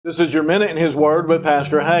This is your Minute in His Word with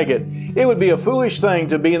Pastor Haggett. It would be a foolish thing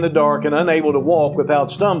to be in the dark and unable to walk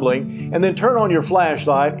without stumbling, and then turn on your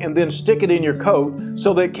flashlight and then stick it in your coat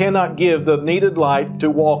so that it cannot give the needed light to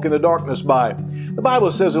walk in the darkness by. The Bible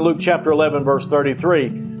says in Luke chapter 11, verse 33,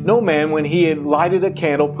 "No man, when he had lighted a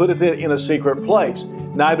candle, putteth it in a secret place,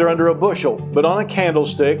 neither under a bushel, but on a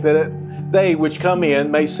candlestick, that they which come in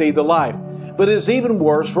may see the light." But it is even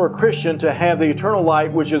worse for a Christian to have the eternal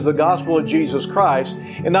light, which is the gospel of Jesus Christ,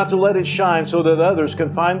 and not to let it shine so that others can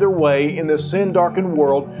find their way in this sin-darkened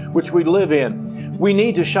world which we live in. We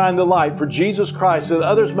need to shine the light for Jesus Christ, that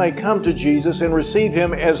others may come to Jesus and receive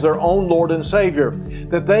Him as their own Lord and Savior,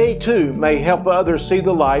 that they too may help others see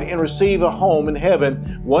the light and receive a home in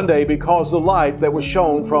heaven one day, because the light that was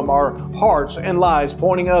shown from our hearts and lives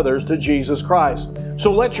pointing others to Jesus Christ.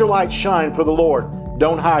 So let your light shine for the Lord.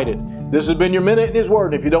 Don't hide it. This has been your Minute in His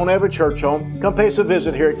Word. If you don't have a church home, come pay us a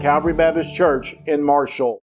visit here at Calvary Baptist Church in Marshall.